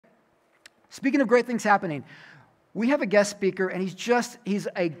Speaking of great things happening, we have a guest speaker, and he's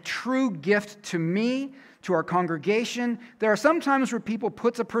a true gift to me, to our congregation. There are some times where people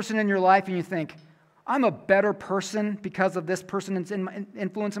put a person in your life and you think, I'm a better person because of this person's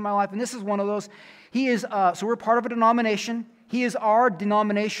influence in my life, and this is one of those. He is, so we're part of a denomination. He is our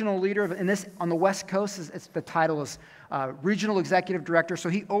denominational leader, and this on the West Coast, the title is Regional Executive Director. So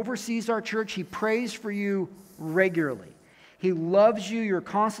he oversees our church. He prays for you regularly. He loves you. You're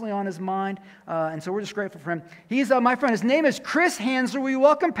constantly on his mind, and so we're just grateful for him. He's my friend. His name is Chris Hansler. Will you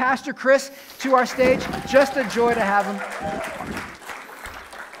welcome Pastor Chris to our stage? Just a joy to have him.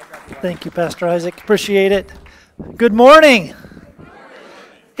 Thank you, Pastor Isaac. Appreciate it. Good morning.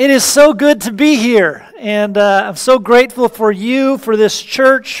 It is so good to be here, and I'm so grateful for you, for this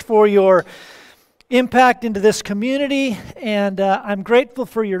church, for your impact into this community, and I'm grateful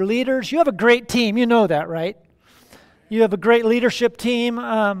for your leaders. You have a great team. You know that, right? You have a great leadership team.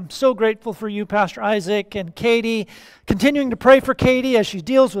 I'm so grateful for you, Pastor Isaac and Katie. Continuing to pray for Katie as she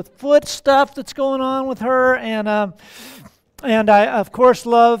deals with foot stuff that's going on with her, and I, of course,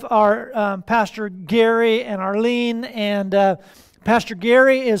 love our Pastor Gary and Arlene, and Pastor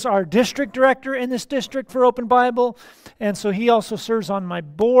Gary is our district director in this district for Open Bible, and so he also serves on my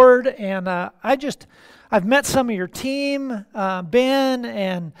board, and I've met some of your team,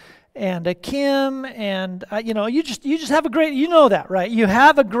 Ben and Kim, and you just have a great, you know that, right? You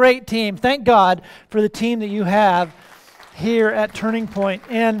have a great team. Thank God for the team that you have here at Turning Point,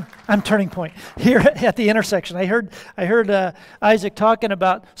 and I'm Turning Point here at the intersection. I heard Isaac talking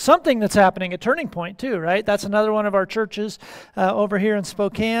about something that's happening at Turning Point too, right? That's another one of our churches over here in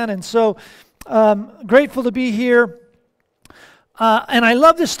Spokane, and so grateful to be here. And I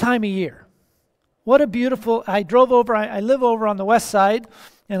love this time of year. What a beautiful! I drove over. I live over on the west side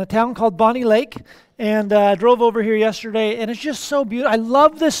in a town called Bonnie Lake, and drove over here yesterday, and it's just so beautiful. I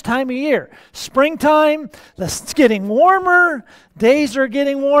love this time of year. Springtime, it's getting warmer, days are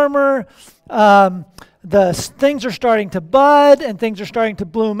getting warmer, the things are starting to bud, and things are starting to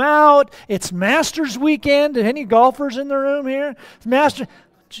bloom out. It's Masters weekend. Any golfers in the room here?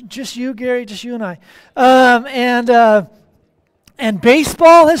 Just you, Gary, just you and I. And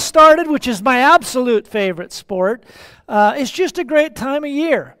baseball has started, which is my absolute favorite sport. It's just a great time of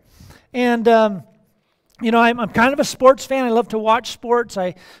year. And, I'm kind of a sports fan. I love to watch sports.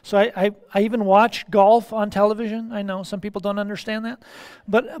 I even watch golf on television. I know some people don't understand that.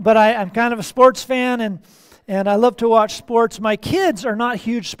 But I'm kind of a sports fan, and I love to watch sports. My kids are not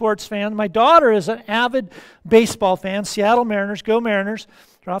huge sports fans. My daughter is an avid baseball fan. Seattle Mariners, go Mariners.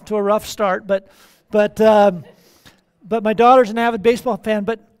 They're off to a rough start, but my daughter's an avid baseball fan,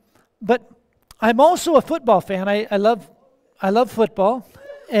 but I'm also a football fan. I love football,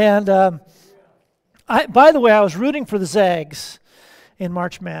 and by the way, I was rooting for the Zags in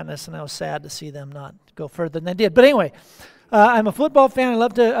March Madness, and I was sad to see them not go further than they did. But anyway, I'm a football fan. I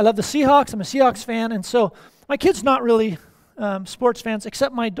love the Seahawks. I'm a Seahawks fan, and so my kids not really sports fans,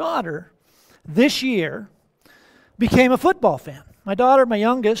 except my daughter this year became a football fan. My daughter, my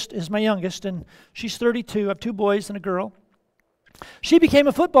youngest, and she's 32. I have two boys and a girl. She became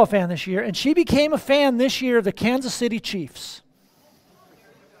a football fan this year, and she became a fan this year of the Kansas City Chiefs.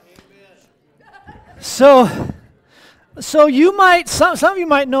 So you might, some of you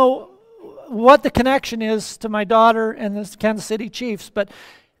might know what the connection is to my daughter and the Kansas City Chiefs, but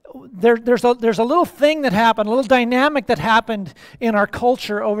there's a little thing that happened, a little dynamic that happened in our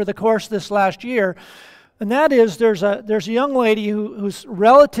culture over the course of this last year. And that is, there's a young lady who's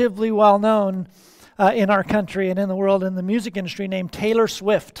relatively well known in our country and in the world in the music industry named Taylor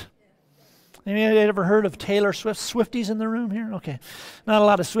Swift. Anybody ever heard of Taylor Swift? Swifties in the room here? Okay, not a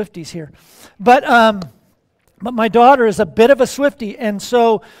lot of Swifties here, but my daughter is a bit of a Swiftie, and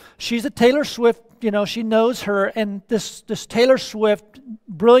so she's a Taylor Swift. She knows her, and this Taylor Swift,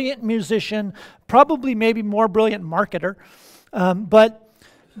 brilliant musician, probably maybe more brilliant marketer,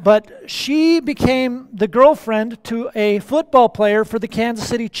 But she became the girlfriend to a football player for the Kansas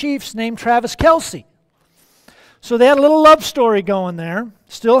City Chiefs named Travis Kelce. So they had a little love story going there,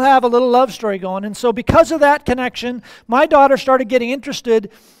 still have a little love story going. And so because of that connection, my daughter started getting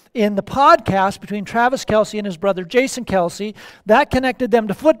interested in the podcast between Travis Kelce and his brother Jason Kelce. That connected them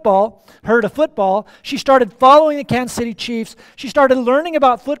to football, her to football. She started following the Kansas City Chiefs. She started learning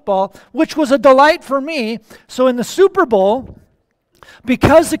about football, which was a delight for me. So in the Super Bowl,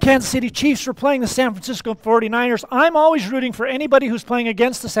 because the Kansas City Chiefs were playing the San Francisco 49ers, I'm always rooting for anybody who's playing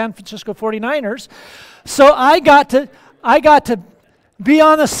against the San Francisco 49ers. So I got to be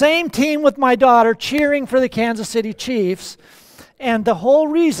on the same team with my daughter cheering for the Kansas City Chiefs. And the whole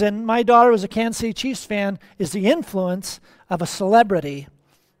reason my daughter was a Kansas City Chiefs fan is the influence of a celebrity,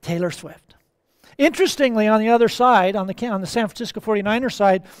 Taylor Swift. Interestingly, on the other side, on the San Francisco 49ers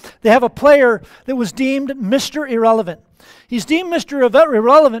side, they have a player that was deemed Mr. Irrelevant. He's deemed Mr.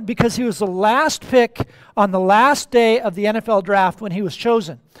 Irrelevant because he was the last pick on the last day of the NFL draft when he was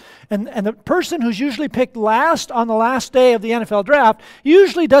chosen. And the person who's usually picked last on the last day of the NFL draft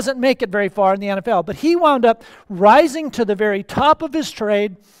usually doesn't make it very far in the NFL. But he wound up rising to the very top of his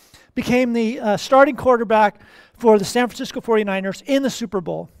trade, became the starting quarterback for the San Francisco 49ers in the Super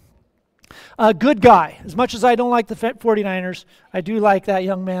Bowl. A good guy. As much as I don't like the 49ers, I do like that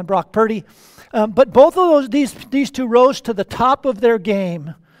young man, Brock Purdy. But both of these two rose to the top of their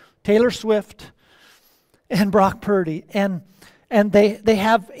game, Taylor Swift and Brock Purdy. And they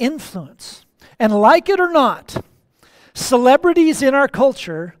have influence. And like it or not, celebrities in our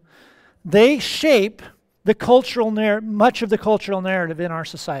culture, they shape the much of the cultural narrative in our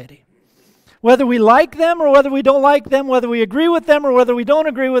society. Whether we like them or whether we don't like them, whether we agree with them or whether we don't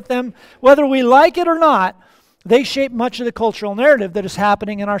agree with them, whether we like it or not, they shape much of the cultural narrative that is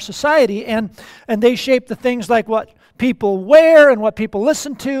happening in our society. And they shape the things like what people wear and what people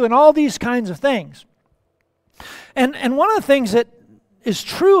listen to and all these kinds of things. And one of the things that is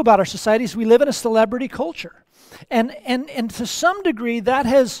true about our society is we live in a celebrity culture. And to some degree, that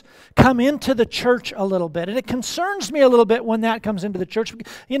has come into the church a little bit. And it concerns me a little bit when that comes into the church.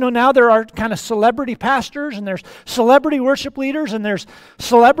 You know, now there are kind of celebrity pastors, and there's celebrity worship leaders, and there's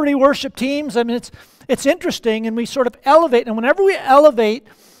celebrity worship teams. I mean, it's interesting, and we sort of elevate. And whenever we elevate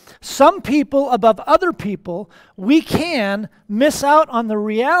some people above other people, we can miss out on the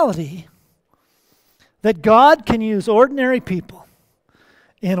reality that God can use ordinary people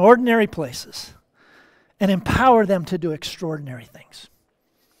in ordinary places and empower them to do extraordinary things.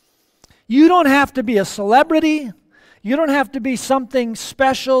 You don't have to be a celebrity. You don't have to be something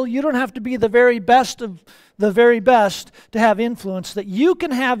special. You don't have to be the very best of the very best to have influence. That you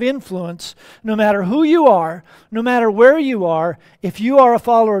can have influence no matter who you are, no matter where you are. If you are a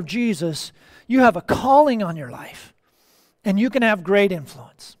follower of Jesus, you have a calling on your life, and you can have great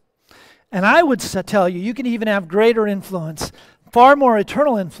influence. And I would tell you, you can even have greater influence, far more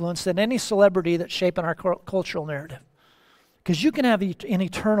eternal influence than any celebrity that's shaping our cultural narrative. Because you can have an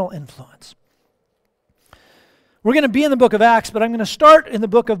eternal influence. We're going to be in the book of Acts, but I'm going to start in the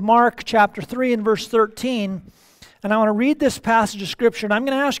book of Mark, chapter 3 and verse 13. And I want to read this passage of Scripture, and I'm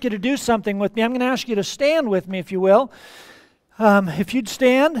going to ask you to do something with me. I'm going to ask you to stand with me, if you will. If you'd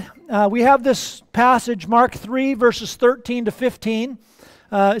stand, we have this passage, Mark 3, verses 13 to 15.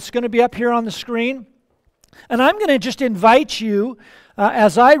 It's going to be up here on the screen. And I'm going to just invite you,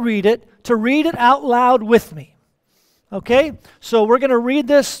 as I read it, to read it out loud with me. Okay? So we're going to read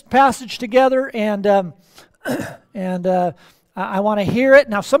this passage together, and I want to hear it.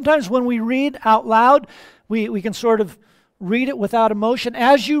 Now, sometimes when we read out loud, we can sort of read it without emotion.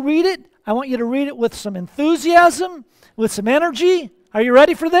 As you read it, I want you to read it with some enthusiasm, with some energy. Are you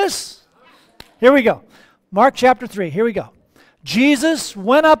ready for this? Here we go. Mark chapter 3. Here we go. Jesus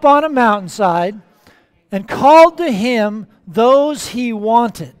went up on a mountainside and called to him those he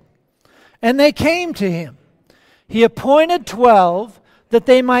wanted, and they came to him. He appointed 12 that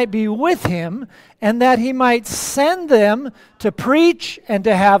they might be with him, and that he might send them to preach and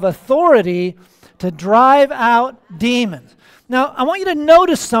to have authority to drive out demons. Now, I want you to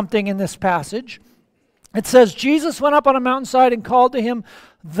notice something in this passage. It says, Jesus went up on a mountainside and called to him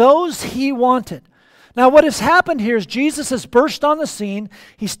those he wanted. Now, what has happened here is Jesus has burst on the scene.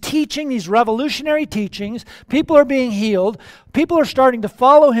 He's teaching these revolutionary teachings. People are being healed. People are starting to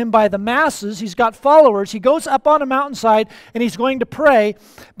follow him by the masses. He's got followers. He goes up on a mountainside and he's going to pray,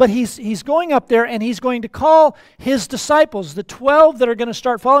 but he's going up there and he's going to call his disciples, the 12 that are going to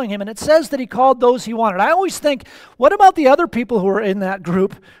start following him. And it says that he called those he wanted. I always think, what about the other people who are in that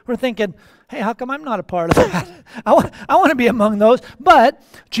group who are thinking, hey, how come I'm not a part of that? I want to be among those. But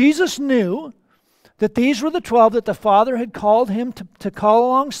Jesus knew that these were the 12 that the Father had called him to call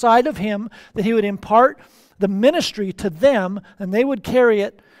alongside of him, that he would impart the ministry to them, and they would carry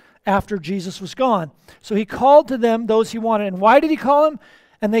it after Jesus was gone. So he called to them those he wanted. And why did he call them?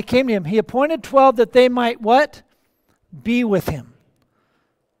 And they came to him. He appointed 12 that they might what? Be with him.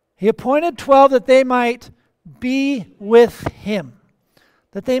 He appointed 12 that they might be with him.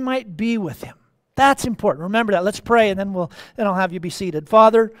 That they might be with him. That's important. Remember that. Let's pray, and then I'll have you be seated.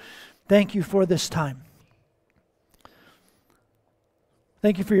 Father, thank you for this time.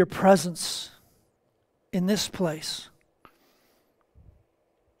 Thank you for your presence in this place.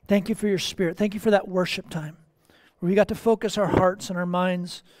 Thank you for your Spirit. Thank you for that worship time where we got to focus our hearts and our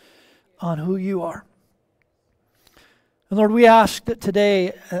minds on who you are. And Lord, we ask that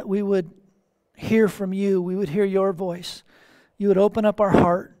today we would hear from you. We would hear your voice. You would open up our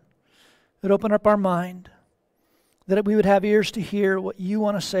heart. would open up our mind, that we would have ears to hear what you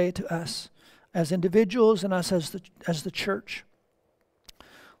want to say to us as individuals and us as the church.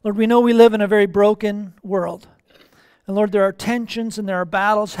 Lord, we know we live in a very broken world. And Lord, there are tensions and there are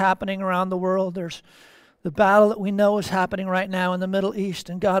battles happening around the world. There's the battle that we know is happening right now in the Middle East.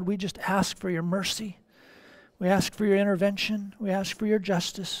 And God, we just ask for your mercy. We ask for your intervention. We ask for your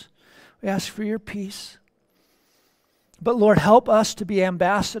justice. We ask for your peace. But Lord, help us to be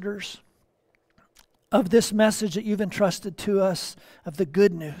ambassadors of this message that you've entrusted to us, of the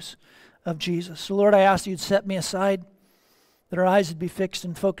good news of Jesus. So Lord, I ask you'd set me aside, that our eyes would be fixed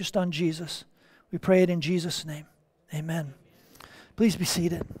and focused on Jesus. We pray it in Jesus' name. Amen. Please be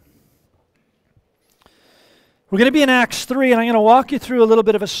seated. We're going to be in Acts 3, and I'm going to walk you through a little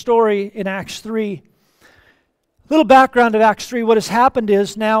bit of a story in Acts 3. A little background of Acts 3. What has happened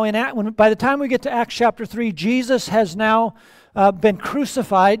is now, by the time we get to Acts chapter 3, Jesus has now been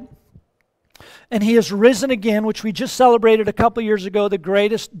crucified, and he has risen again, which we just celebrated a couple years ago, the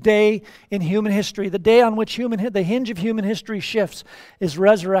greatest day in human history. The day on which the hinge of human history shifts is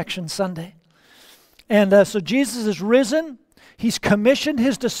Resurrection Sunday. And so Jesus is risen. He's commissioned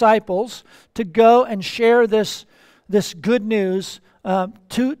his disciples to go and share this good news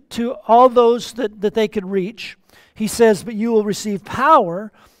to all those that they could reach. He says, but you will receive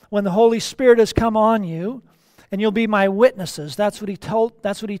power when the Holy Spirit has come on you, and you'll be my witnesses. That's what he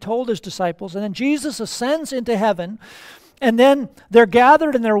told his disciples. And then Jesus ascends into heaven, and then they're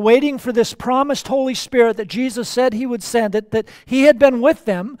gathered and they're waiting for this promised Holy Spirit that Jesus said he would send, that he had been with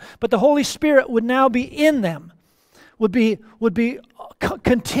them, but the Holy Spirit would now be in them, would be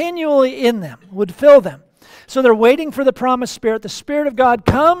continually in them, would fill them. So they're waiting for the promised Spirit. The Spirit of God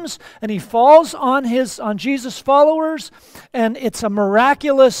comes and he falls on Jesus' followers, and it's a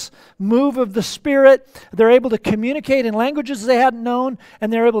miraculous move of the Spirit. They're able to communicate in languages they hadn't known,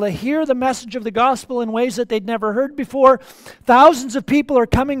 and they're able to hear the message of the gospel in ways that they'd never heard before. Thousands of people are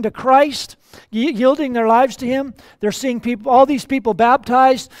coming to Christ, yielding their lives to him. They're seeing all these people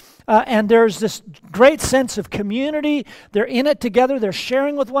baptized. And there's this great sense of community. They're in it together. They're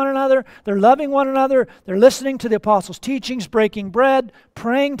sharing with one another. They're loving one another. They're listening to the apostles' teachings, breaking bread,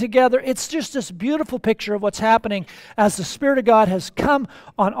 praying together. It's just this beautiful picture of what's happening as the Spirit of God has come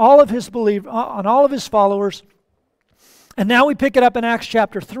on all of his on all of his followers. And now we pick it up in Acts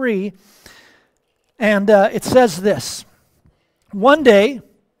chapter 3, and it says this. One day,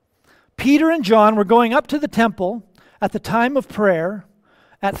 Peter and John were going up to the temple at the time of prayer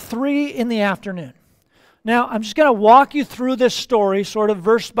at 3 in the afternoon. Now, I'm just going to walk you through this story sort of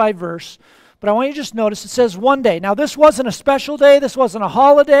verse by verse, but I want you to just notice it says one day. Now, this wasn't a special day. This wasn't a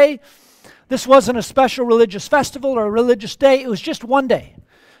holiday. This wasn't a special religious festival or a religious day. It was just one day.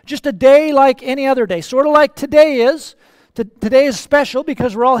 Just a day like any other day, sort of like today is. Today is special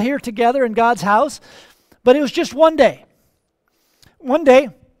because we're all here together in God's house, but it was just one day. One day.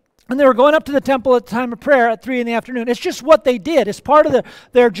 And they were going up to the temple at the time of prayer at 3 in the afternoon. It's just what they did. It's part of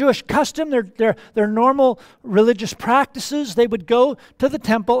their Jewish custom, their normal religious practices. They would go to the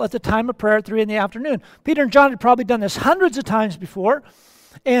temple at the time of prayer at 3 in the afternoon. Peter and John had probably done this hundreds of times before,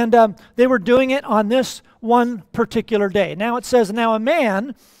 and they were doing it on this one particular day. Now it says, now a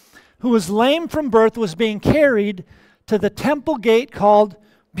man who was lame from birth was being carried to the temple gate called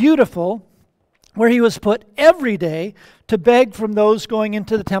Beautiful, where he was put every day to beg from those going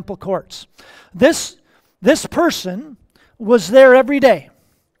into the temple courts. This person was there every day.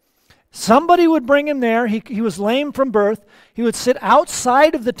 Somebody would bring him there. He was lame from birth. He would sit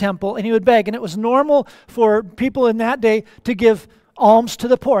outside of the temple and he would beg. And it was normal for people in that day to give alms to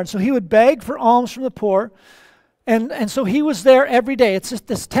the poor. And so he would beg for alms from the poor. And so he was there every day. It's just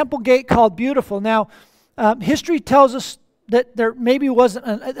this temple gate called Beautiful. Now, history tells us that there maybe wasn't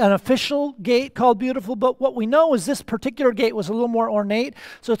an official gate called Beautiful, but what we know is this particular gate was a little more ornate.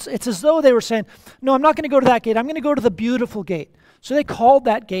 So it's as though they were saying, no, I'm not going to go to that gate. I'm going to go to the Beautiful gate. So they called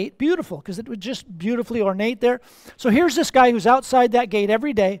that gate Beautiful because it was just beautifully ornate there. So here's this guy who's outside that gate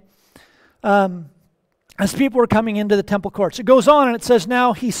every day as people were coming into the temple courts. It goes on and it says,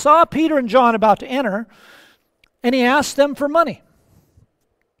 now he saw Peter and John about to enter, and he asked them for money.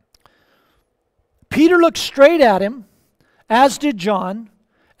 Peter looked straight at him, as did John,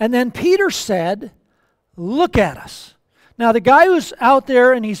 and then Peter said, look at us. Now the guy who's out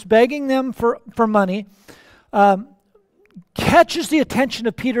there and he's begging them for money catches the attention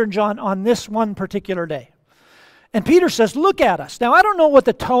of Peter and John on this one particular day. And Peter says, look at us. Now I don't know what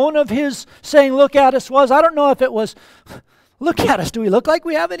the tone of his saying look at us was. I don't know if it was, look at us, do we look like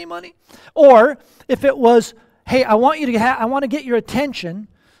we have any money? Or if it was, hey, I want to get your attention,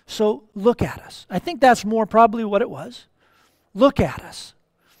 so look at us. I think that's more probably what it was. Look at us.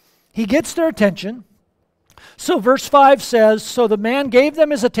 he gets their attention. So verse 5 says, so the man gave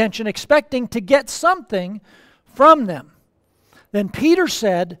them his attention, expecting to get something from them. Then Peter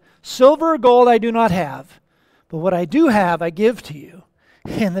said, silver or gold I do not have, but what I do have I give to you.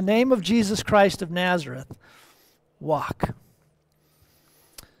 In the name of Jesus Christ of Nazareth, walk.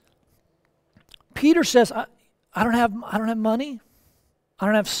 Peter says, I don't have money. I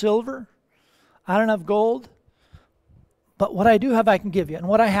don't have silver. I don't have gold. But what I do have, I can give you. And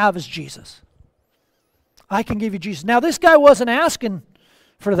what I have is Jesus. I can give you Jesus. Now, this guy wasn't asking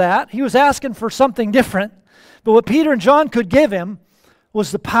for that. He was asking for something different. But what Peter and John could give him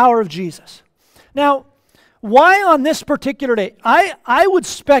was the power of Jesus. Now, why on this particular day? I would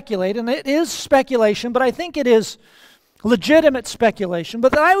speculate, and it is speculation, but I think it is legitimate speculation,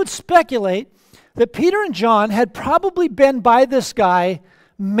 but I would speculate that Peter and John had probably been by this guy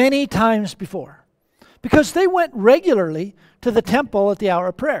many times before, because they went regularly to the temple at the hour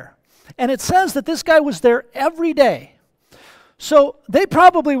of prayer. And it says that this guy was there every day. So they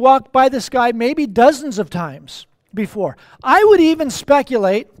probably walked by this guy maybe dozens of times before. I would even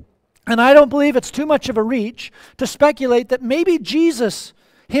speculate, and I don't believe it's too much of a reach, to speculate that maybe Jesus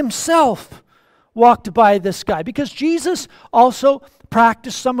himself walked by this guy, because Jesus also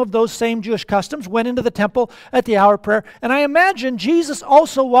practiced some of those same Jewish customs, went into the temple at the hour of prayer, and I imagine Jesus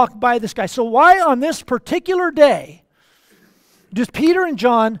also walked by this guy. So why on this particular day does Peter and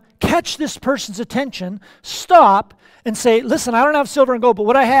John catch this person's attention, stop, and say, listen, I don't have silver and gold, but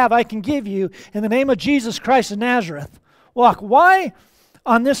what I have I can give you in the name of Jesus Christ of Nazareth. Walk. Why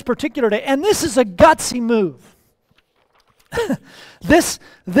on this particular day? And this is a gutsy move. This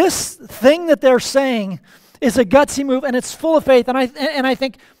thing that they're saying is a gutsy move, and it's full of faith. And I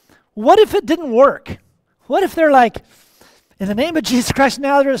think, what if it didn't work? What if they're like, in the name of Jesus Christ of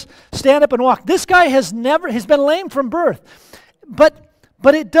Nazareth, stand up and walk? This guy has been lame from birth.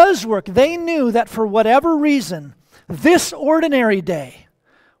 But it does work. They knew that for whatever reason, this ordinary day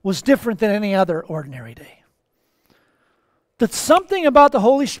was different than any other ordinary day. That something about the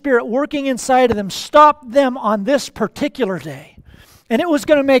Holy Spirit working inside of them stopped them on this particular day. And it was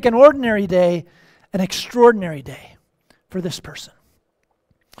going to make an ordinary day an extraordinary day for this person.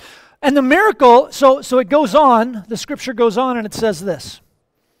 And the miracle, so it goes on, the scripture goes on, and it says this.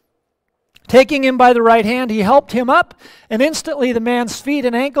 Taking him by the right hand, he helped him up, and instantly the man's feet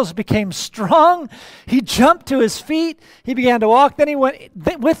and ankles became strong. He jumped to his feet. He began to walk. Then he went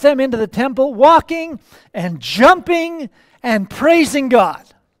with them into the temple, walking and jumping and praising God.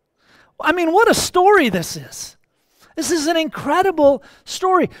 I mean, what a story this is. This is an incredible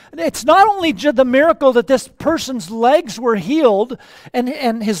story. It's not only the miracle that this person's legs were healed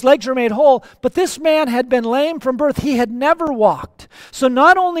and his legs were made whole, but this man had been lame from birth. He had never walked. So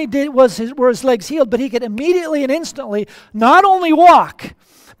not only were his legs healed, but he could immediately and instantly not only walk,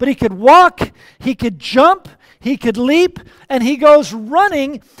 but he could walk, he could jump, he could leap, and he goes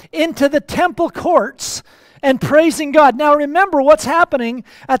running into the temple courts and praising God. Now remember what's happening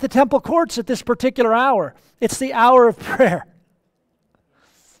at the temple courts at this particular hour. It's the hour of prayer.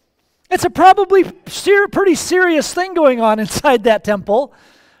 It's a probably pretty serious thing going on inside that temple,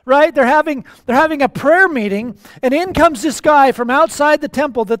 right? They're having a prayer meeting, and in comes this guy from outside the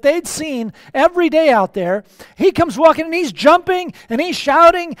temple that they'd seen every day out there. He comes walking, and he's jumping, and he's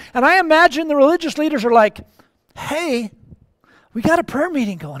shouting, and I imagine the religious leaders are like, hey, we got a prayer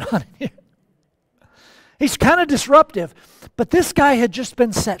meeting going on here. He's kind of disruptive, but this guy had just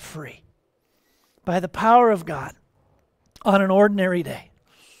been set free by the power of God on an ordinary day.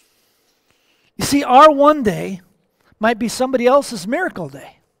 You see, our one day might be somebody else's miracle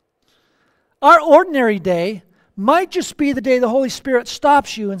day. Our ordinary day might just be the day the Holy Spirit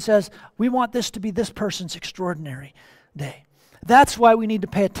stops you and says, we want this to be this person's extraordinary day. That's why we need to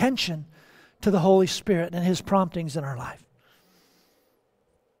pay attention to the Holy Spirit and His promptings in our life.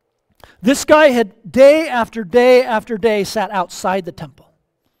 This guy had day after day after day sat outside the temple.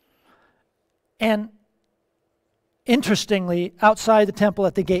 And interestingly, outside the temple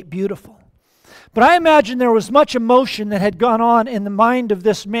at the gate, beautiful. But I imagine there was much emotion that had gone on in the mind of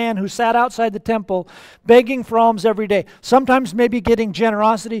this man who sat outside the temple begging for alms every day. Sometimes maybe getting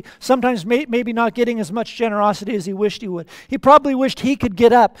generosity, sometimes maybe not getting as much generosity as he wished he would. He probably wished he could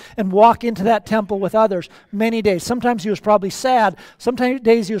get up and walk into that temple with others many days. Sometimes he was probably sad. Some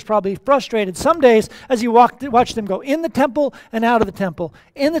days he was probably frustrated. Some days as he watched them go in the temple and out of the temple,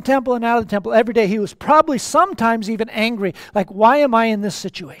 in the temple and out of the temple every day, he was probably sometimes even angry. Like, why am I in this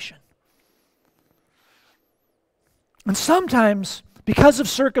situation? And sometimes, because of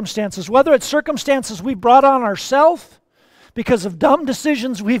circumstances, whether it's circumstances we brought on ourselves because of dumb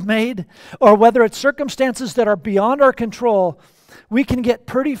decisions we've made, or whether it's circumstances that are beyond our control, we can get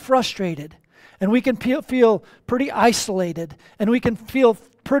pretty frustrated, and we can feel pretty isolated, and we can feel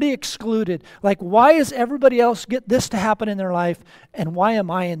pretty excluded. Like, why does everybody else get this to happen in their life, and why am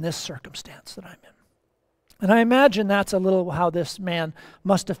I in this circumstance that I'm in? And I imagine that's a little how this man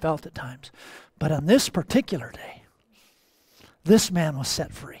must have felt at times. But on this particular day, this man was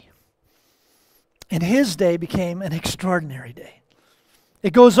set free. And his day became an extraordinary day.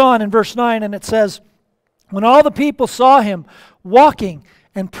 It goes on in verse 9, and it says, when all the people saw him walking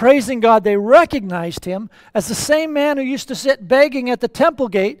and praising God, they recognized him as the same man who used to sit begging at the temple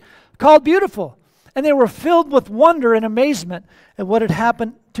gate called Beautiful. And they were filled with wonder and amazement at what had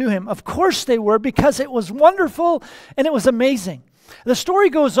happened to him. Of course they were, because it was wonderful and it was amazing. The story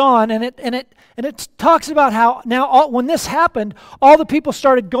goes on, and it talks about how now when this happened, all the people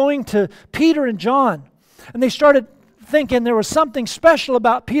started going to Peter and John, and they started thinking there was something special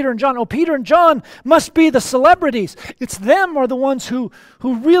about Peter and John. Oh, Peter and John must be the celebrities. It's them are the ones who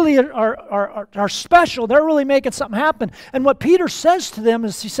really are special. They're really making something happen. And what Peter says to them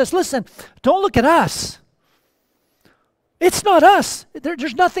is, he says, listen, don't look at us. It's not us.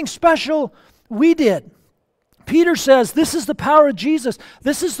 There's nothing special we did. Peter says, this is the power of Jesus.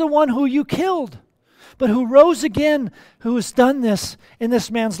 This is the one who you killed, but who rose again, who has done this in this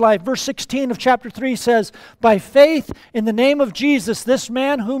man's life. Verse 16 of chapter 3 says, by faith in the name of Jesus, this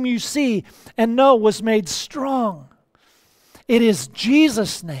man whom you see and know was made strong. It is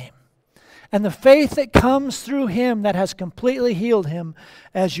Jesus' name and the faith that comes through him that has completely healed him,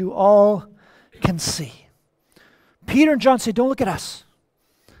 as you all can see. Peter and John say, don't look at us.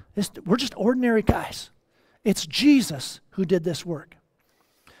 We're just ordinary guys. It's Jesus who did this work.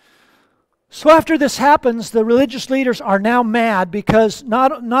 So after this happens, the religious leaders are now mad because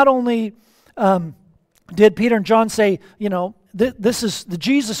not only did Peter and John say, this is the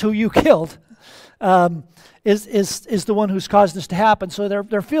Jesus who you killed, is the one who's caused this to happen. So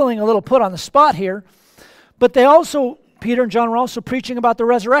they're feeling a little put on the spot here. But Peter and John were also preaching about the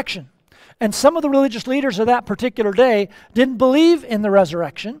resurrection. And some of the religious leaders of that particular day didn't believe in the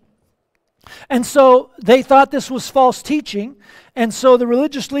resurrection. And so they thought this was false teaching, and so the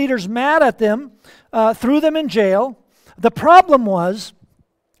religious leaders, mad at them, threw them in jail. The problem was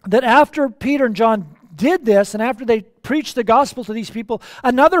that after Peter and John did this, and after they preached the gospel to these people,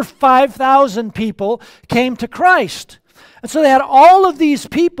 another 5,000 people came to Christ. And so they had all of these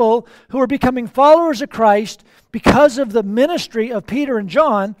people who were becoming followers of Christ because of the ministry of Peter and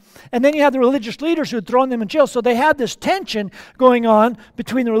John. And then you had the religious leaders who had thrown them in jail. So they had this tension going on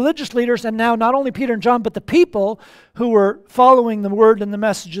between the religious leaders and now not only Peter and John, but the people who were following the word and the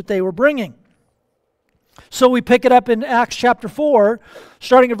message that they were bringing. So we pick it up in Acts chapter 4,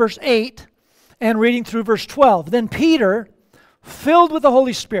 starting at verse 8 and reading through verse 12. Then Peter, filled with the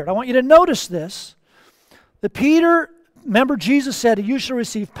Holy Spirit. I want you to notice this. That Peter, remember Jesus said, you shall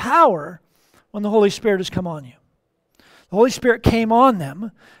receive power when the Holy Spirit has come on you. The Holy Spirit came on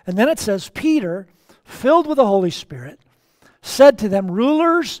them, and then it says, Peter, filled with the Holy Spirit, said to them,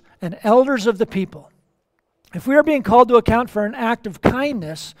 rulers and elders of the people, if we are being called to account for an act of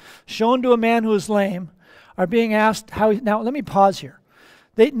kindness shown to a man who is lame, are being asked how... Now, let me pause here.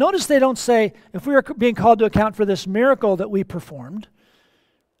 Notice they don't say, if we are being called to account for this miracle that we performed,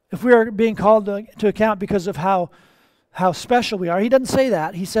 if we are being called to account because of how special we are. He doesn't say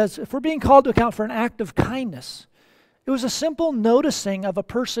that. He says, if we're being called to account for an act of kindness, it was a simple noticing of a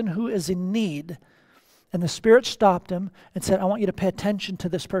person who is in need. And the Spirit stopped him and said, I want you to pay attention to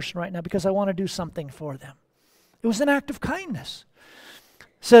this person right now because I want to do something for them. It was an act of kindness. It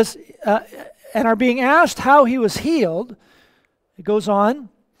says, and are being asked how he was healed. It goes on.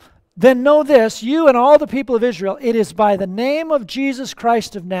 Then know this, you and all the people of Israel, it is by the name of Jesus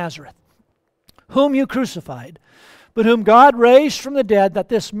Christ of Nazareth, whom you crucified, but whom God raised from the dead, that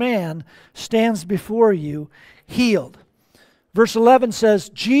this man stands before you healed. Verse 11 says,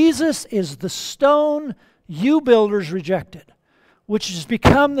 Jesus is the stone you builders rejected, which has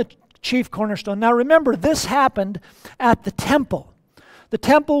become the chief cornerstone. Now remember, this happened at the temple. The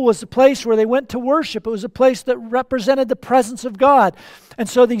temple was a place where they went to worship. It was a place that represented the presence of God. And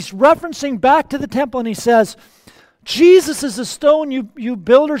so he's referencing back to the temple, and he says, Jesus is the stone you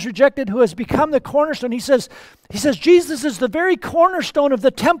builders rejected, who has become the cornerstone. He says, Jesus is the very cornerstone of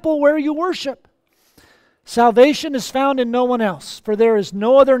the temple where you worship. Salvation is found in no one else, for there is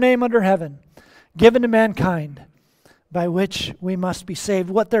no other name under heaven given to mankind by which we must be saved.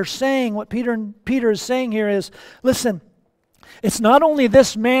 What they're saying, what Peter is saying here is, listen, it's not only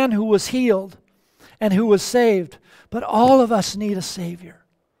this man who was healed and who was saved, but all of us need a Savior.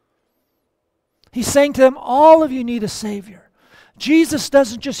 He's saying to them, all of you need a Savior. Jesus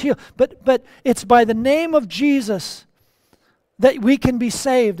doesn't just heal, but it's by the name of Jesus that we can be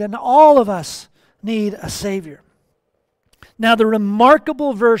saved, and all of us need a Savior. Now the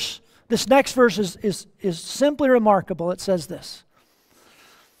remarkable verse, this next verse is simply remarkable. It says this: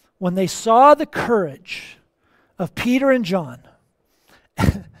 when they saw the courage of Peter and John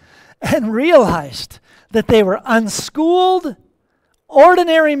and realized that they were unschooled,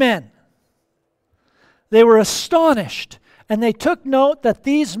 ordinary men, they were astonished, and they took note that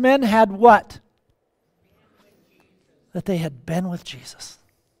these men had what? That they had been with Jesus.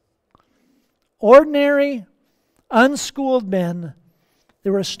 Ordinary, unschooled men, they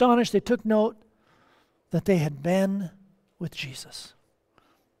were astonished. They took note that they had been with Jesus.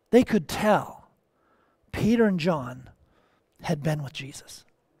 They could tell Peter and John had been with Jesus.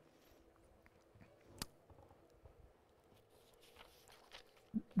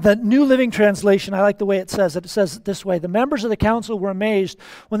 The New Living Translation, I like the way it says it. It says it this way: the members of the council were amazed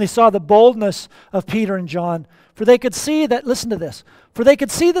when they saw the boldness of Peter and John, for they could see that, listen to this, for they could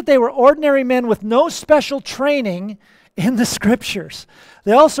see that they were ordinary men with no special training in the Scriptures.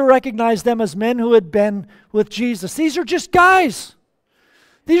 They also recognized them as men who had been with Jesus. These are just guys.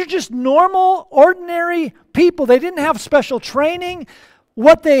 These are just normal, ordinary people. They didn't have special training.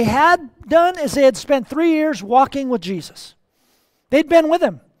 What they had done is they had spent 3 years walking with Jesus. They'd been with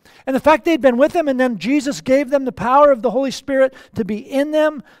him. And the fact they'd been with him and then Jesus gave them the power of the Holy Spirit to be in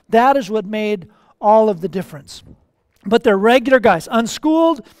them, that is what made all of the difference. But they're regular guys,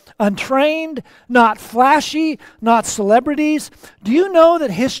 unschooled, untrained, not flashy, not celebrities. Do you know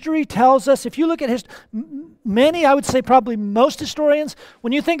that history tells us, if you look at many, I would say probably most historians,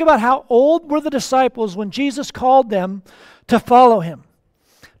 when you think about how old were the disciples when Jesus called them to follow him,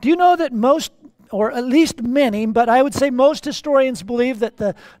 do you know that most, or at least many, but I would say most historians believe that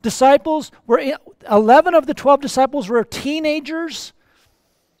the disciples were, 11 of the 12 disciples were teenagers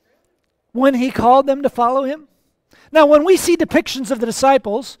when he called them to follow him? Now, when we see depictions of the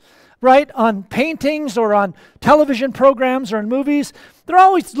disciples, right, on paintings or on television programs or in movies, they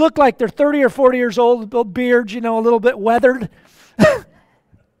always look like they're 30 or 40 years old, little beards, a little bit weathered.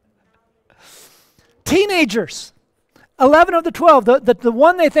 Teenagers. 11 of the 12. The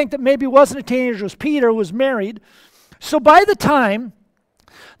one they think that maybe wasn't a teenager was Peter, who was married. So by the time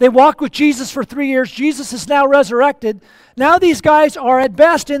they walk with Jesus for 3 years, Jesus is now resurrected. Now these guys are at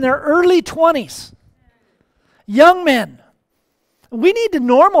best in their early 20s. Young men. We need to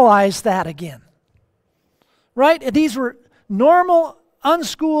normalize that again. Right? These were normal,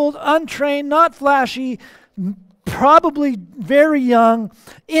 unschooled, untrained, not flashy, probably very young,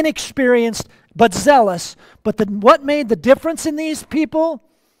 inexperienced, but zealous. But what made the difference in these people,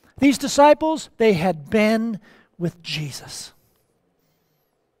 these disciples? They had been with Jesus.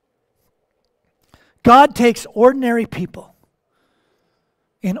 God takes ordinary people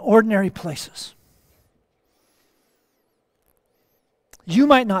in ordinary places. You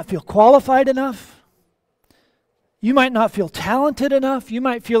might not feel qualified enough. You might not feel talented enough. You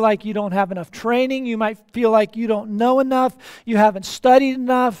might feel like you don't have enough training. You might feel like you don't know enough. You haven't studied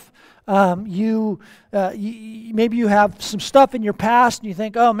enough. Maybe you have some stuff in your past and you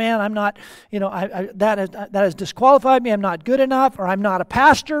think, oh man, I'm not, that has disqualified me. I'm not good enough, or I'm not a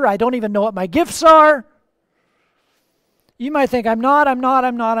pastor. I don't even know what my gifts are. You might think, I'm not.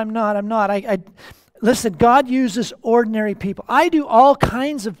 Listen, God uses ordinary people. I do all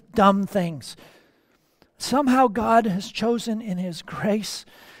kinds of dumb things. Somehow God has chosen in His grace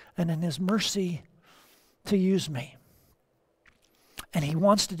and in His mercy to use me. And He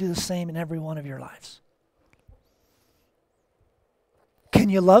wants to do the same in every one of your lives. Can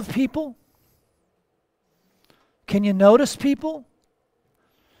you love people? Can you notice people?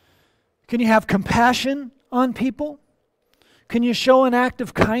 Can you have compassion on people? Can you show an act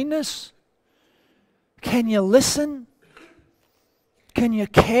of kindness? Can you listen? Can you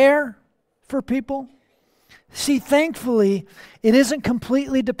care for people? See, thankfully, it isn't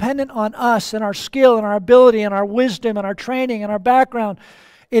completely dependent on us and our skill and our ability and our wisdom and our training and our background.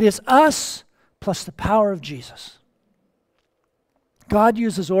 It is us plus the power of Jesus. God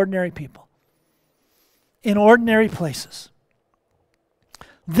uses ordinary people in ordinary places.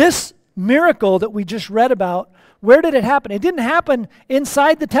 This miracle that we just read about, where did it happen? It didn't happen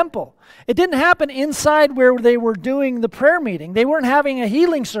inside the temple. It didn't happen inside where they were doing the prayer meeting. They weren't having a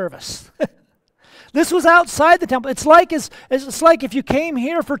healing service. This was outside the temple. It's like if you came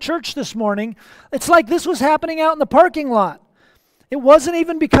here for church this morning, it's like this was happening out in the parking lot. It wasn't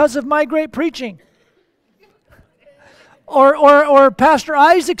even because of my great preaching or Pastor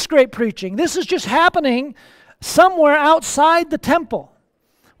Isaac's great preaching. This is just happening somewhere outside the temple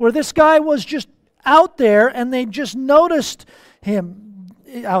where this guy was just out there and they just noticed him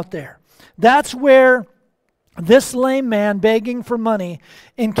out there. That's where this lame man begging for money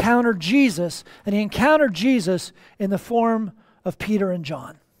encountered Jesus, and he encountered Jesus in the form of Peter and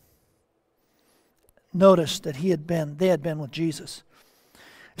John. Notice that they had been with Jesus.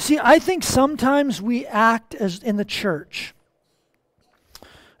 See, I think sometimes we act as in the church.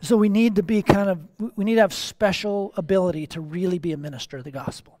 So we need to have special ability to really be a minister of the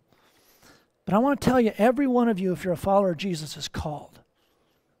gospel. But I want to tell you, every one of you, if you're a follower of Jesus, is called.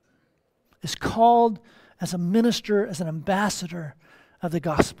 Is called as a minister, as an ambassador of the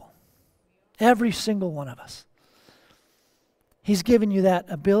gospel. Every single one of us. He's given you that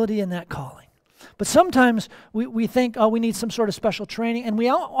ability and that calling. But sometimes we think, we need some sort of special training, and we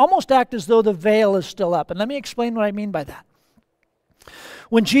almost act as though the veil is still up. And let me explain what I mean by that.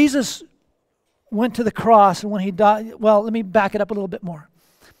 When Jesus went to the cross and when he died, well, let me back it up a little bit more.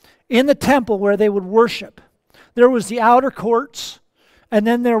 In the temple where they would worship, there was the outer courts, and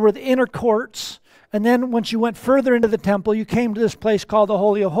then there were the inner courts, and then once you went further into the temple, you came to this place called the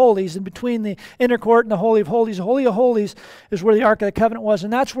Holy of Holies. And between the inner court and the Holy of Holies is where the Ark of the Covenant was,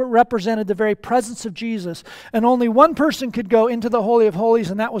 and that's where it represented the very presence of Jesus. And only one person could go into the Holy of Holies,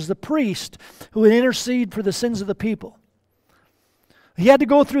 and that was the priest who would intercede for the sins of the people. He had to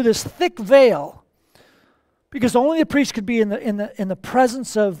go through this thick veil because only the priest could be in the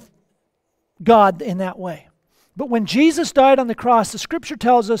presence of God in that way. But when Jesus died on the cross, the scripture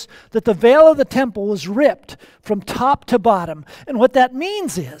tells us that the veil of the temple was ripped from top to bottom. And what that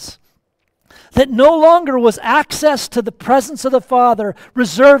means is that no longer was access to the presence of the Father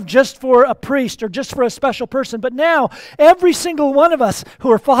reserved just for a priest or just for a special person. But now, every single one of us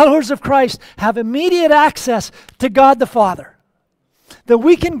who are followers of Christ have immediate access to God the Father. That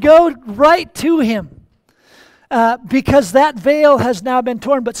we can go right to Him. Because that veil has now been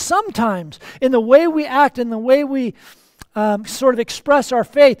torn. But sometimes, in the way we act, in the way we sort of express our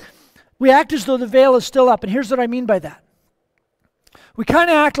faith, we act as though the veil is still up. And here's what I mean by that. We kind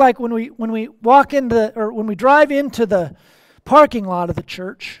of act like when we walk into, or when we drive into the parking lot of the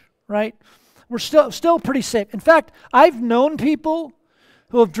church, right? We're still pretty safe. In fact, I've known people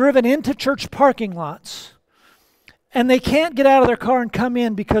who have driven into church parking lots, and they can't get out of their car and come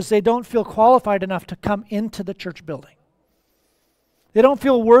in because they don't feel qualified enough to come into the church building. They don't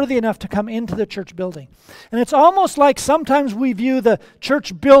feel worthy enough to come into the church building. And it's almost like sometimes we view the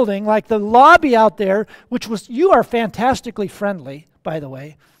church building like the lobby out there, which was, you are fantastically friendly, by the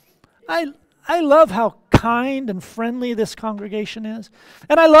way. I love how kind and friendly this congregation is.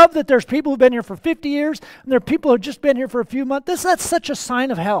 And I love that there's people who've been here for 50 years, and there are people who have just been here for a few months. That's such a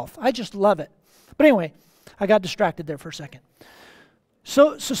sign of health. I just love it. But anyway, I got distracted there for a second.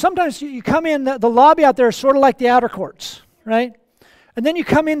 So sometimes you come in, the lobby out there is sort of like the outer courts, right? And then you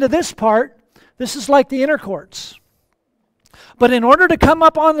come into this part, this is like the inner courts. But in order to come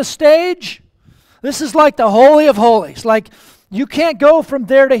up on the stage, this is like the Holy of Holies. Like, you can't go from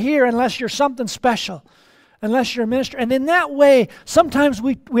there to here unless you're something special, unless you're a minister. And in that way, sometimes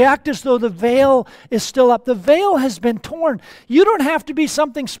we act as though the veil is still up. The veil has been torn. You don't have to be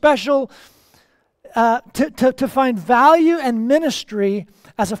something special to find value and ministry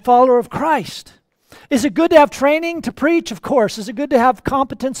as a follower of Christ. Is it good to have training to preach? Of course. Is it good to have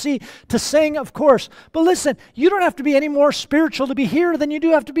competency to sing? Of course. But listen, you don't have to be any more spiritual to be here than you do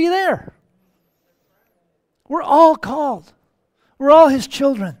have to be there. We're all called. We're all His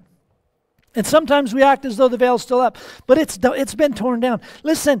children. And sometimes we act as though the veil's still up, but it's been torn down.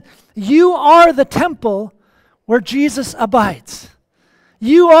 Listen, you are the temple where Jesus abides.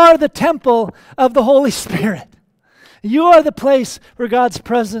 You are the temple of the Holy Spirit. You are the place where God's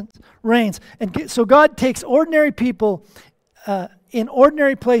presence reigns. And so God takes ordinary people in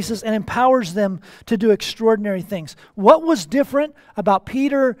ordinary places and empowers them to do extraordinary things. What was different about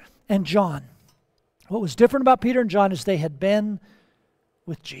Peter and John? What was different about Peter and John is they had been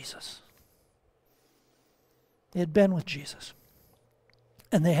with Jesus. They had been with Jesus.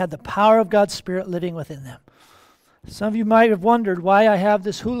 And they had the power of God's Spirit living within them. Some of you might have wondered why I have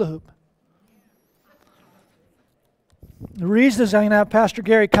this hula hoop. The reason is I'm going to have Pastor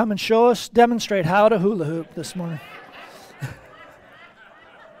Gary come and demonstrate how to hula hoop this morning.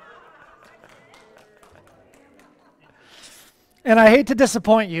 And I hate to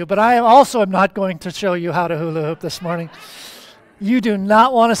disappoint you, but I also am not going to show you how to hula hoop this morning. You do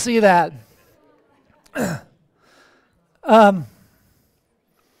not want to see that.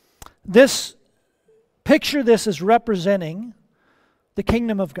 Picture this as representing the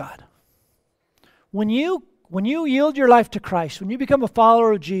kingdom of God. When you yield your life to Christ, when you become a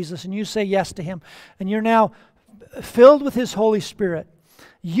follower of Jesus and you say yes to Him, and you're now filled with His Holy Spirit,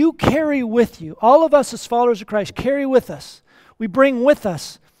 you carry with you, all of us as followers of Christ carry with us, we bring with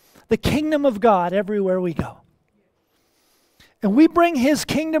us the kingdom of God everywhere we go. And we bring His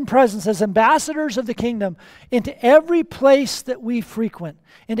kingdom presence as ambassadors of the kingdom into every place that we frequent,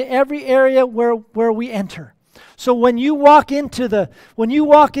 into every area where we enter. So when you walk into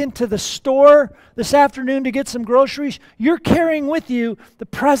the store this afternoon to get some groceries, you're carrying with you the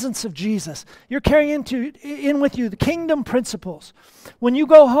presence of Jesus. You're carrying in with you the kingdom principles. When you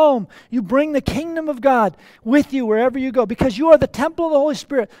go home, you bring the kingdom of God with you wherever you go, because you are the temple of the Holy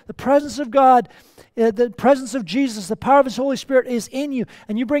Spirit. The presence of God, the presence of Jesus, the power of His Holy Spirit is in you,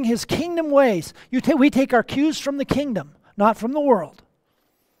 and you bring His kingdom ways. We take our cues from the kingdom, not from the world.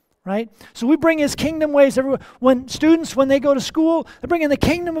 Right? So we bring His kingdom ways everywhere. When they go to school, they're bringing the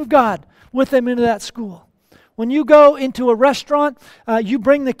kingdom of God with them into that school. When you go into a restaurant, you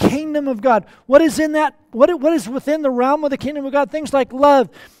bring the kingdom of God. What is in that? What is within the realm of the kingdom of God? Things like love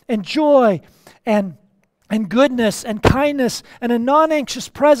and joy and goodness and kindness and a non-anxious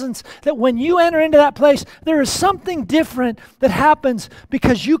presence, that when you enter into that place, there is something different that happens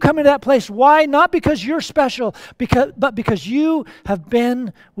because you come into that place. Why? Not because you're special, but because you have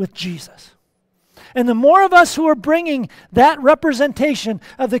been with Jesus. And the more of us who are bringing that representation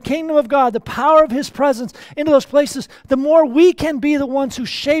of the kingdom of God, the power of His presence into those places, the more we can be the ones who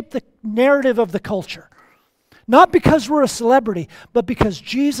shape the narrative of the culture. Not because we're a celebrity, but because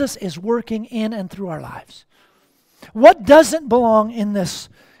Jesus is working in and through our lives. What doesn't belong in this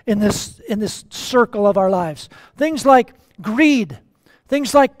circle of our lives? Things like greed,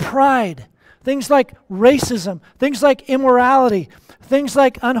 things like pride, things like racism, things like immorality, things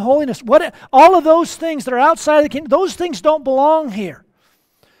like unholiness. All of those things that are outside of the kingdom, those things don't belong here.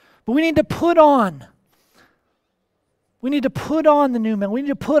 But we need to put on. We need to put on the new man. We need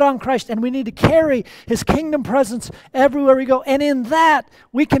to put on Christ, and we need to carry His kingdom presence everywhere we go. And in that,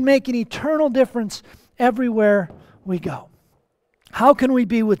 we can make an eternal difference everywhere we go. How can we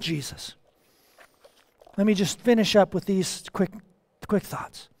be with Jesus? Let me just finish up with these quick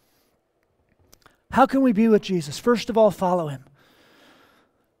thoughts. How can we be with Jesus? First of all, follow Him.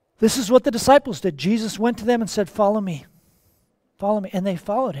 This is what the disciples did. Jesus went to them and said, "Follow me. Follow me." And they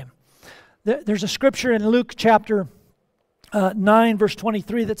followed Him. There's a scripture in Luke chapter 9, verse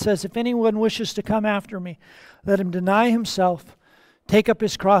 23 that says, "If anyone wishes to come after me, let him deny himself, take up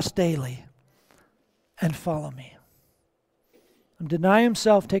his cross daily, and follow me." And deny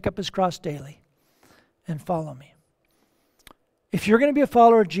himself, take up his cross daily, and follow me. If you're going to be a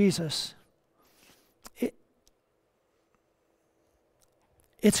follower of Jesus,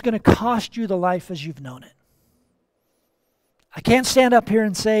 it's going to cost you the life as you've known it. I can't stand up here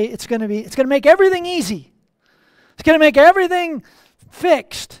and say it's going to make everything easy. It's going to make everything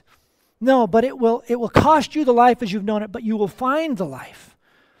fixed. No, but it will cost you the life as you've known it, but you will find the life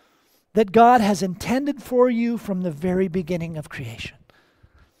that God has intended for you from the very beginning of creation.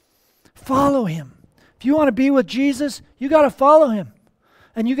 Follow Him. If you want to be with Jesus, you got to follow Him.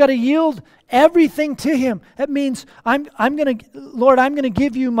 And you got to yield everything to Him. That means Lord, I'm going to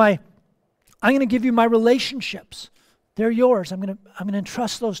give you my relationships. They're yours. I'm going to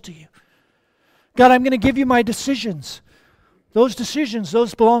entrust those to you. God, I'm going to give you my decisions. Those decisions,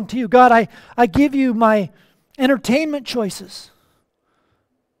 those belong to you. God, I give you my entertainment choices.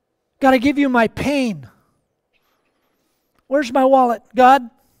 God, I give you my pain. Where's my wallet? God,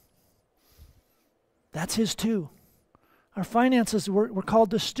 that's His too. Our finances, we're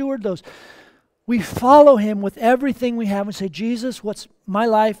called to steward those. We follow Him with everything we have and say, Jesus, what's my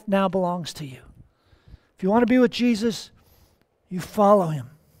life now belongs to you. If you want to be with Jesus, you follow Him.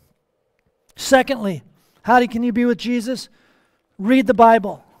 Secondly, how can you be with Jesus? Read the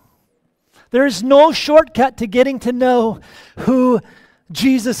Bible. There is no shortcut to getting to know who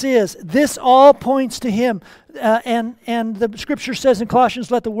Jesus is. This all points to Him. And the Scripture says in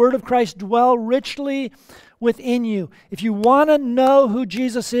Colossians, let the word of Christ dwell richly within you. If you want to know who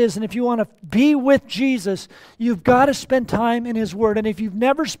Jesus is, and if you want to be with Jesus, you've got to spend time in His Word. And if you've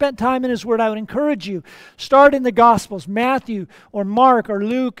never spent time in His Word, I would encourage you, start in the Gospels, Matthew or Mark or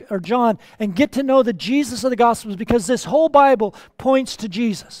Luke or John, and get to know the Jesus of the Gospels, because this whole Bible points to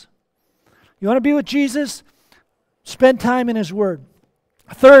Jesus. You want to be with Jesus? Spend time in His Word.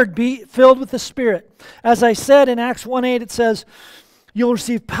 Third, be filled with the Spirit. As I said in Acts 1:8, it says, you'll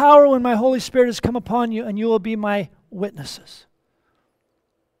receive power when my Holy Spirit has come upon you, and you will be my witnesses.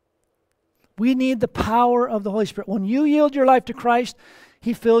 We need the power of the Holy Spirit. When you yield your life to Christ,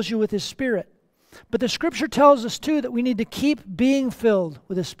 He fills you with His Spirit. But the Scripture tells us too that we need to keep being filled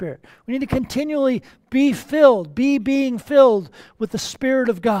with His Spirit. We need to continually be being filled with the Spirit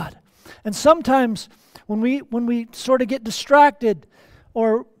of God. And sometimes when we sort of get distracted,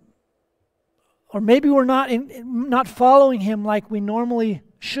 or maybe we're not following Him like we normally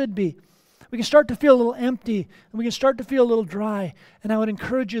should be, We can start to feel a little empty, and we can start to feel a little dry. And I would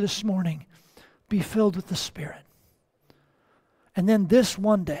encourage you this morning, be filled with the Spirit. And then this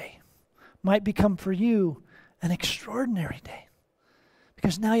one day might become for you an extraordinary day.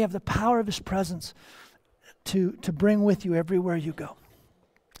 Because now you have the power of His presence to bring with you everywhere you go.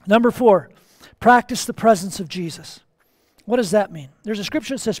 Number 4, practice the presence of Jesus. What does that mean? There's a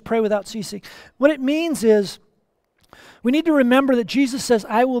scripture that says pray without ceasing. What it means is we need to remember that Jesus says,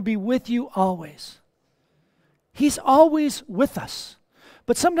 I will be with you always. He's always with us.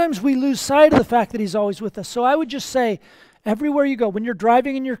 But sometimes we lose sight of the fact that He's always with us. So I would just say, everywhere you go, when you're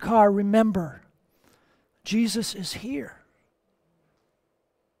driving in your car, remember, Jesus is here.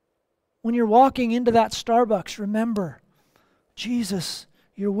 When you're walking into that Starbucks, remember, Jesus,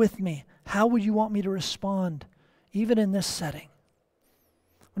 you're with me. How would you want me to respond, even in this setting?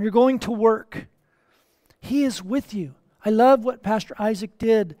 When you're going to work, He is with you. I love what Pastor Isaac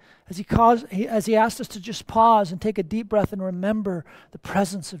did as he asked us to just pause and take a deep breath and remember the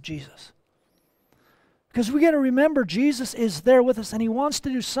presence of Jesus. Because we got to remember Jesus is there with us, and He wants to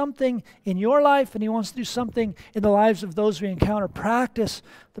do something in your life, and He wants to do something in the lives of those we encounter. Practice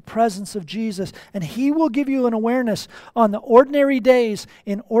the presence of Jesus, and He will give you an awareness on the ordinary days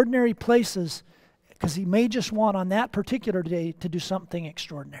in ordinary places, because He may just want on that particular day to do something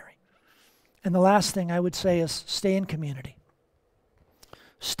extraordinary. And the last thing I would say is stay in community.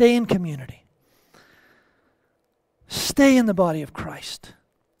 Stay in community. Stay in the body of Christ.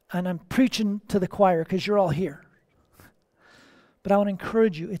 And I'm preaching to the choir because you're all here. But I want to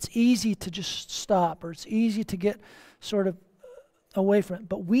encourage you, it's easy to just stop, or it's easy to get sort of away from it.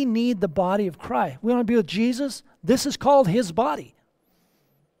 But we need the body of Christ. We want to be with Jesus. This is called His body.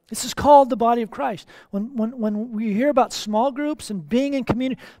 This is called the body of Christ. When we hear about small groups and being in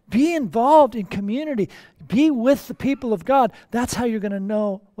community, be involved in community. Be with the people of God. That's how you're going to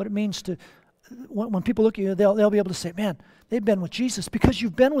know what it means to, when people look at you, they'll be able to say, man, they've been with Jesus, because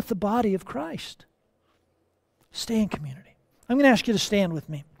you've been with the body of Christ. Stay in community. I'm going to ask you to stand with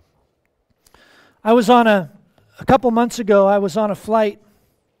me. I was on a couple months ago, I was on a flight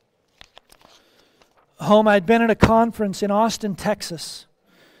home. I'd been at a conference in Austin, Texas.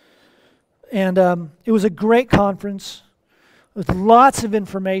 And it was a great conference with lots of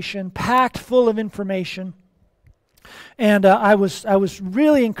information, packed full of information. And I was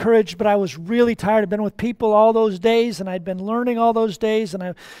really encouraged, but I was really tired. I'd been with people all those days, and I'd been learning all those days,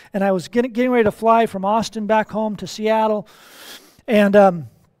 and I was getting ready to fly from Austin back home to Seattle. And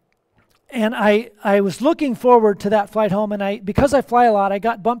I was looking forward to that flight home, and because I fly a lot, I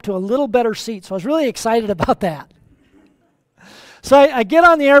got bumped to a little better seat, so I was really excited about that. So I get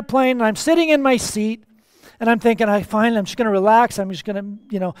on the airplane, and I'm sitting in my seat, and I'm thinking, I'm just going to relax. I'm just going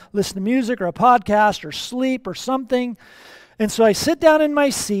to, listen to music or a podcast or sleep or something. And so I sit down in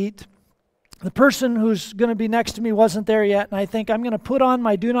my seat. The person who's going to be next to me wasn't there yet, and I think I'm going to put on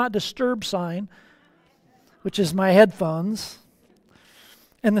my Do Not Disturb sign, which is my headphones.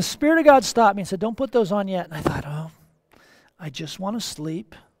 And the Spirit of God stopped me and said, don't put those on yet. And I thought, I just want to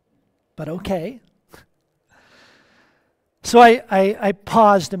sleep, but okay. So I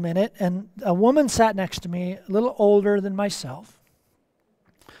paused a minute, and a woman sat next to me, a little older than myself.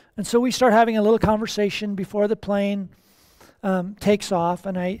 And so we start having a little conversation before the plane takes off.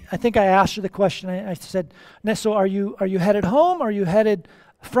 And I think I asked her the question. I said, so are you headed home, or are you headed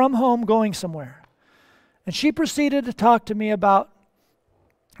from home going somewhere? And she proceeded to talk to me about,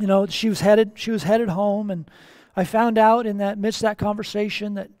 she was headed home. And I found out in that midst of that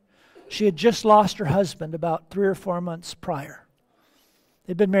conversation that she had just lost her husband about 3 or 4 months prior.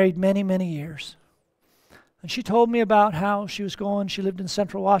 They'd been married many, many years. And she told me about how she was going. She lived in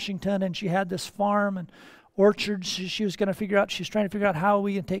Central Washington, and she had this farm and orchards. She was trying to figure out how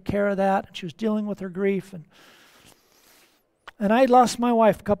we can take care of that. And she was dealing with her grief. And I had lost my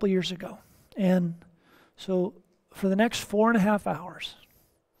wife a couple years ago. And so for the next 4.5 hours,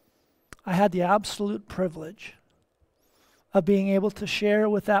 I had the absolute privilege of being able to share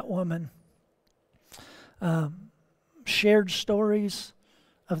with that woman shared stories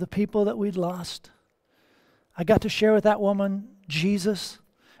of the people that we'd lost. I got to share with that woman Jesus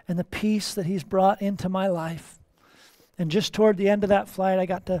and the peace that He's brought into my life. And just toward the end of that flight, I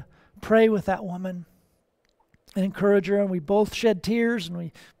got to pray with that woman and encourage her, and we both shed tears, and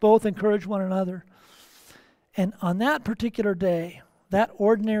we both encouraged one another. And on that particular day, that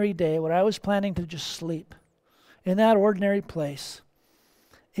ordinary day, when I was planning to just sleep, in that ordinary place,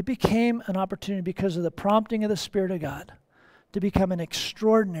 it became an opportunity, because of the prompting of the Spirit of God, to become an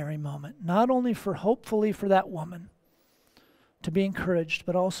extraordinary moment, not only hopefully for that woman to be encouraged,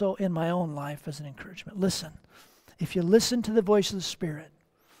 but also in my own life as an encouragement. Listen, if you listen to the voice of the Spirit,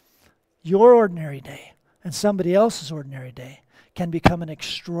 your ordinary day and somebody else's ordinary day can become an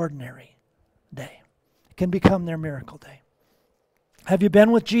extraordinary day. It can become their miracle day. Have you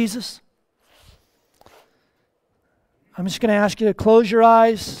been with Jesus? I'm just going to ask you to close your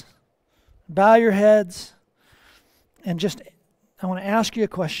eyes, bow your heads, and I want to ask you a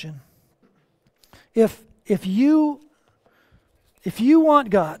question. If you want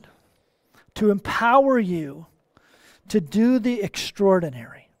God to empower you to do the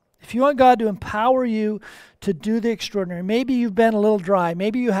extraordinary, if you want God to empower you to do the extraordinary, maybe you've been a little dry,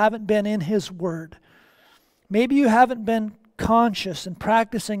 maybe you haven't been in His Word, maybe you haven't been conscious and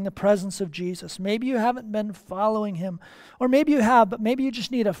practicing the presence of Jesus, maybe you haven't been following Him, or maybe you have, but maybe you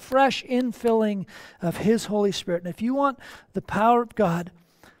just need a fresh infilling of His Holy Spirit. And if you want the power of God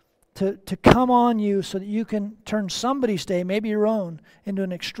to come on you so that you can turn somebody's day, maybe your own, into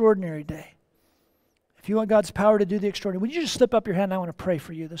an extraordinary day, if you want God's power to do the extraordinary, would you just slip up your hand? I want to pray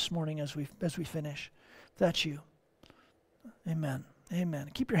for you this morning as we finish. If that's you. Amen.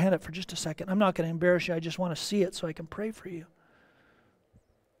 Amen. Keep your hand up for just a second. I'm not going to embarrass you. I just want to see it so I can pray for you.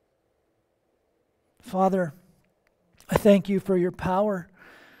 Father, I thank you for your power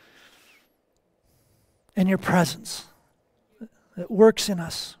and your presence that works in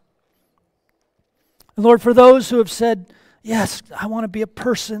us. And Lord, for those who have said, yes, I want to be a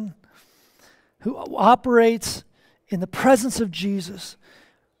person who operates in the presence of Jesus,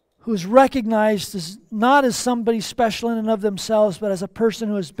 who is recognized as not as somebody special in and of themselves, but as a person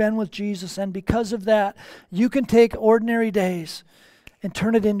who has been with Jesus. And because of that, you can take ordinary days and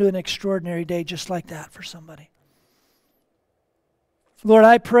turn it into an extraordinary day just like that for somebody. Lord,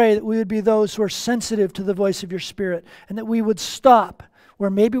 I pray that we would be those who are sensitive to the voice of your Spirit, and that we would stop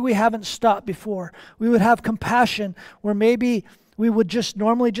where maybe we haven't stopped before. We would have compassion where maybe we would just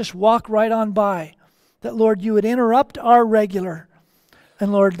normally just walk right on by. That, Lord, you would interrupt our regular,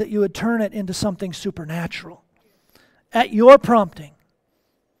 and Lord, that you would turn it into something supernatural. At your prompting,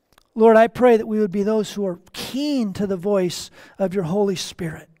 Lord, I pray that we would be those who are keen to the voice of your Holy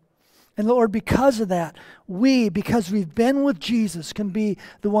Spirit. And Lord, because of that, because we've been with Jesus, can be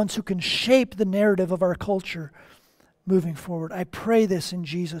the ones who can shape the narrative of our culture moving forward. I pray this in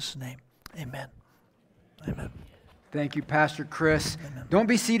Jesus' name. Amen. Amen. Thank you, Pastor Chris. Amen. Don't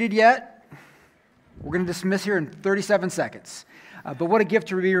be seated yet. We're going to dismiss here in 37 seconds. But what a gift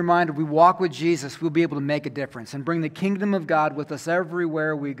to be reminded, we walk with Jesus, we'll be able to make a difference and bring the kingdom of God with us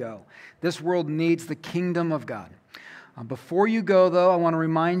everywhere we go. This world needs the kingdom of God. Before you go, though, I want to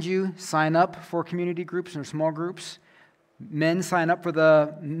remind you, sign up for community groups or small groups. Men, sign up for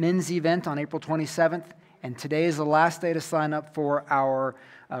the men's event on April 27th. And today is the last day to sign up for our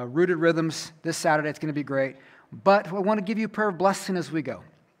Rooted Rhythms this Saturday. It's going to be great. But I want to give you a prayer of blessing as we go.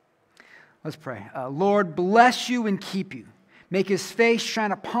 Let's pray. Lord, bless you and keep you. Make His face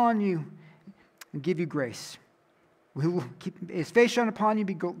shine upon you and give you grace. We will keep His face shine upon you.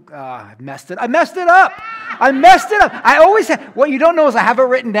 I messed it up. I always have, what you don't know is I have it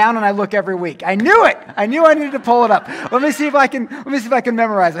written down and I look every week. I knew it. I knew I needed to pull it up. Let me see if I can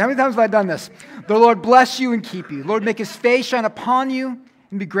memorize it. How many times have I done this? The Lord bless you and keep you. Lord, make His face shine upon you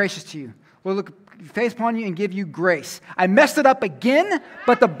and be gracious to you. Lord, look face upon you and give you grace. I messed it up again,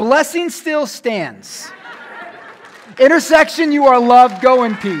 but the blessing still stands. Intersection, you are loved. Go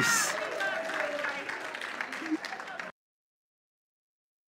in peace.